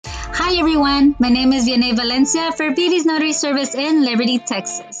Hi everyone, my name is Vianey Valencia for Beauty's Notary Service in Liberty,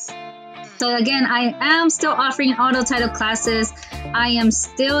 Texas. So again, I am still offering auto title classes. I am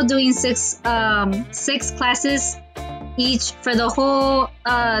still doing six classes each for the whole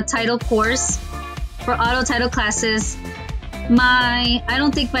title course for auto title classes. I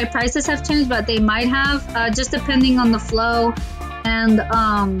don't think my prices have changed, but they might have, just depending on the flow and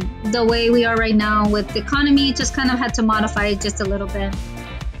the way we are right now with the economy. Just kind of had to modify it just a little bit.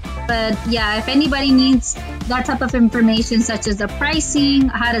 But yeah, if anybody needs that type of information, such as the pricing,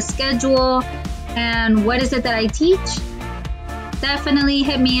 how to schedule, and what is it that I teach, definitely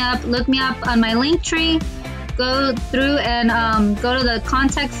hit me up. Look me up on my Linktree. Go through and go to the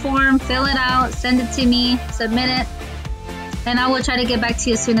contact form, fill it out, send it to me, submit it, and I will try to get back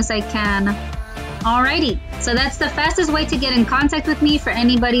to you as soon as I can. Alrighty, so that's the fastest way to get in contact with me for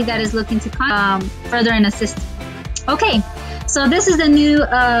anybody that is looking to further in assistance. Okay. So this is the new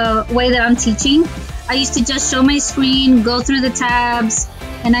way that I'm teaching. I used to just show my screen, go through the tabs,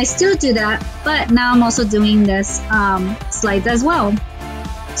 and I still do that, but now I'm also doing this slides as well.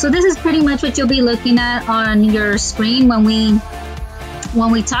 So this is pretty much what you'll be looking at on your screen when we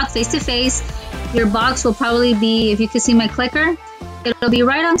talk face to face. Your box will probably be, if you can see my clicker, it'll be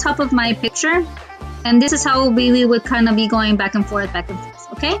right on top of my picture, and this is how we would kind of be going back and forth,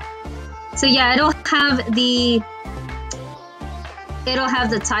 okay? So yeah, it'll have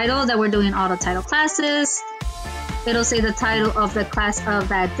the title that we're doing auto title classes. It'll say the title of the class of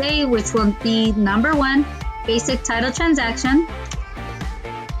that day, which will be number 1, basic title transaction.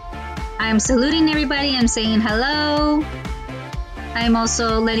 I'm saluting everybody. I'm saying hello. I'm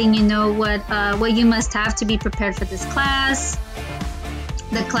also letting you know what you must have to be prepared for this class.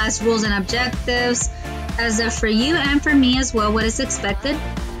 The class rules and objectives, as if for you and for me as well, what is expected.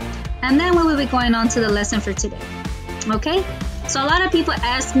 And then we will be going on to the lesson for today. Okay? So a lot of people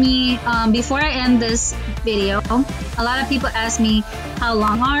ask me, before I end this video, a lot of people ask me, how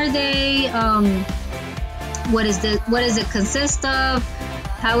long are they? What does it consist of?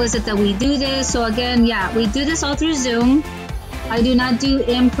 How is it that we do this? So again, yeah, we do this all through Zoom. I do not do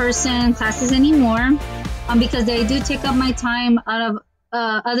in-person classes anymore because they do take up my time out of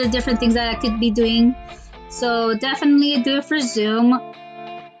other different things that I could be doing. So definitely do it for Zoom.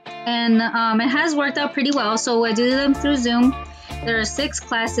 And it has worked out pretty well. So I do them through Zoom. There are 6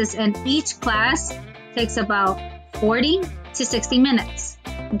 classes, and each class takes about 40 to 60 minutes,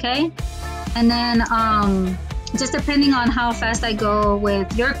 okay? And then just depending on how fast I go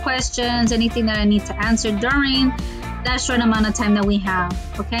with your questions, anything that I need to answer during that short amount of time that we have,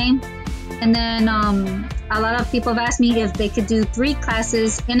 okay? And then a lot of people have asked me if they could do 3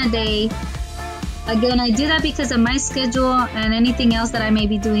 classes in a day. Again, I do that because of my schedule and anything else that I may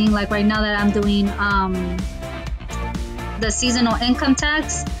be doing, like right now that I'm doing the seasonal income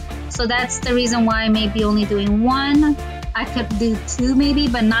tax. So that's the reason why I may be only doing 1. I could do 2 maybe,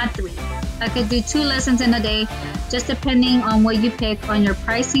 but not 3. I could do 2 lessons in a day, just depending on what you pick on your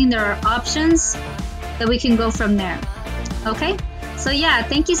pricing. There are options that we can go from there. Okay? So yeah,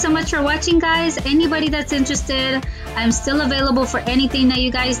 thank you so much for watching, guys. Anybody that's interested, I'm still available for anything that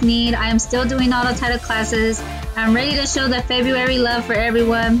you guys need. I am still doing auto title classes. I'm ready to show the February love for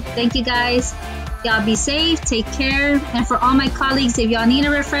everyone. Thank you, guys. Y'all be safe, take care, and for all my colleagues, if y'all need a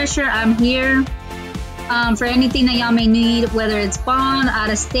refresher, I'm here for anything that y'all may need, whether it's bond,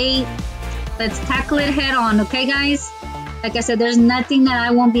 out of state. Let's tackle it head on, okay, guys? Like I said, there's nothing that I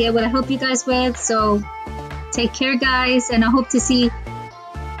won't be able to help you guys with, so take care, guys, and I hope to see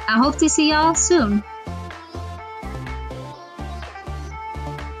y'all soon.